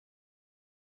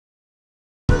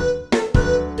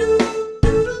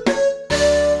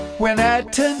When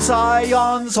atoms,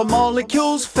 ions or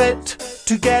molecules fit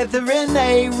together in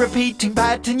a repeating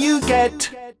pattern, you get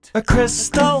a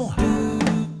crystal.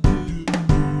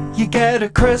 You get a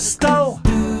crystal.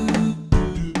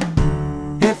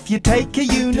 If you take a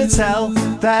unit cell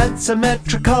that's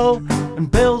symmetrical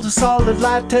and build a solid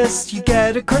lattice, you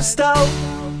get a crystal.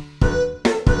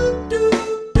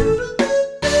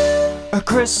 A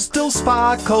crystal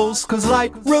sparkles 'cause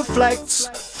light reflects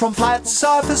from flat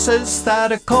surfaces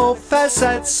that are called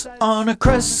facets on a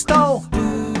crystal.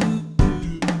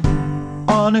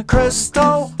 On a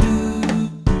crystal.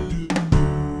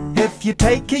 If you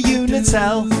take a unit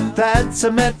cell that's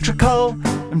symmetrical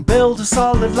and build a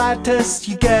solid lattice,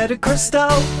 you get a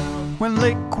crystal. When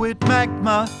liquid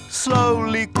magma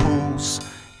slowly cools,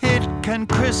 it can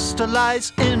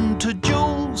crystallize into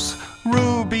jewels.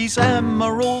 Rubies,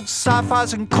 emeralds,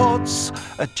 sapphires and quartz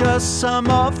are just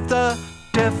some of the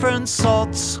different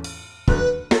sorts.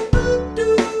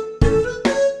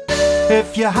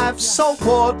 If you have salt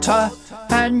water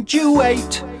and you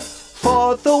wait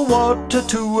for the water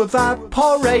to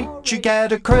evaporate, you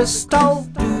get a crystal.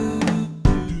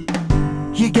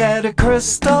 You get a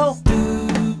crystal.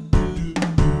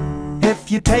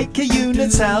 If you take a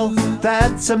unit cell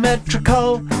that's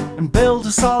symmetrical and build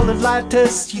a solid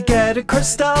lattice, you get a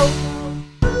crystal.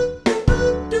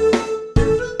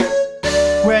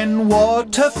 When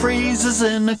water freezes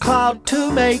in a cloud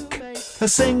to make a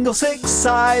single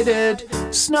six-sided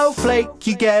snowflake,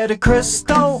 you get a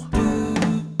crystal.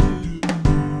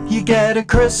 You get a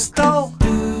crystal.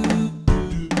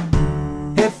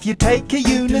 If you take a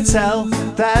unit cell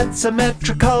that's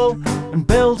symmetrical and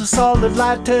build a solid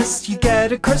lattice, you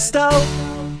get a crystal.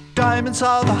 Diamonds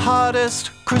are the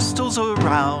hardest crystals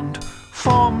around,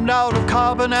 formed out of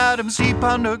carbon atoms deep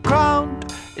underground.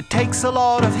 It takes a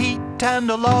lot of heat and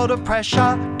a lot of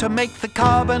pressure to make the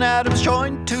carbon atoms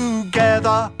join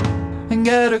together and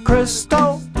get a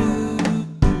crystal.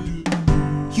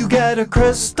 You get a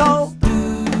crystal.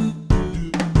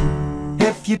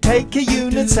 If you take a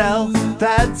unit cell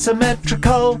that's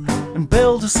symmetrical and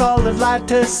build a solid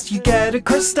lattice, you get a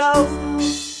crystal.